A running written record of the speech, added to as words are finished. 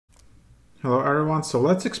Hello everyone, so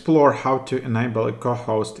let's explore how to enable a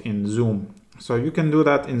co-host in Zoom. So you can do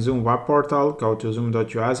that in Zoom web portal. Go to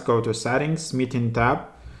zoom.us, go to settings, meeting tab,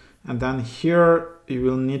 and then here you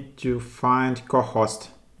will need to find co-host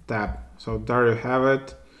tab. So there you have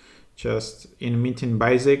it, just in meeting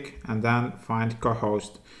basic, and then find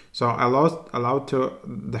co-host. So allow to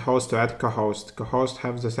the host to add co-host. Co-host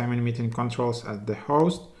have the same in meeting controls as the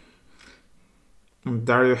host. And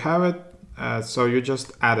there you have it. So you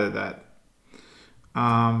just added that.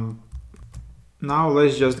 Now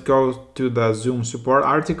let's just go to the Zoom support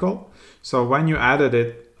article. So when you added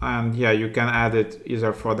it, and yeah, you can add it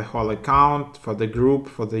either for the whole account, for the group,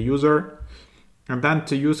 for the user. And then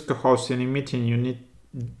to use co-host in a meeting, you need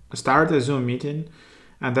to start a Zoom meeting.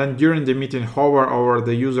 And then during the meeting, hover over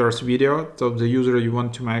the user's video. So the user you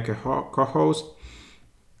want to make a co-host,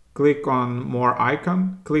 click on more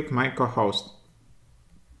icon, click my co-host.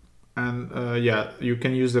 And yeah, you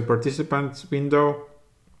can use the participants window,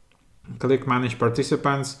 click manage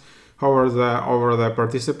participants, hover over the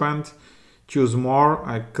participant, choose more,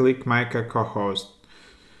 I click make a co-host.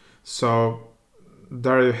 So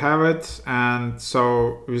there you have it. And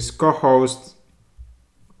so with co-host,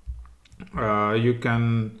 you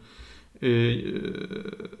can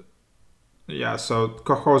so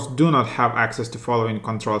co-hosts do not have access to following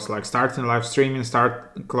controls like starting live streaming,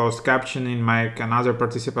 start closed captioning, make another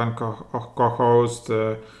participant co-host,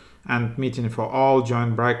 and meeting for all,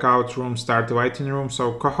 join breakout room, start waiting room.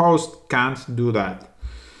 So co-host can't do that.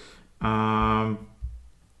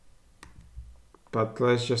 But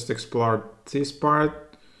let's just explore this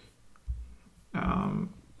part.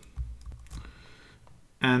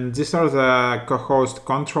 And these are the co-host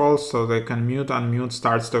controls, so they can mute, unmute,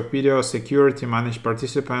 start, stop video, security, manage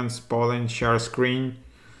participants, polling, share screen,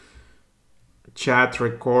 chat,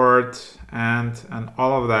 record, and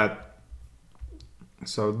all of that.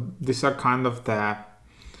 So these are kind of the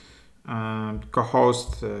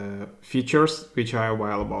co-host features which are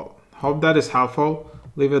available. Hope that is helpful.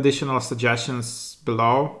 Leave additional suggestions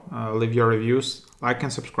below, leave your reviews, like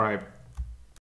and subscribe.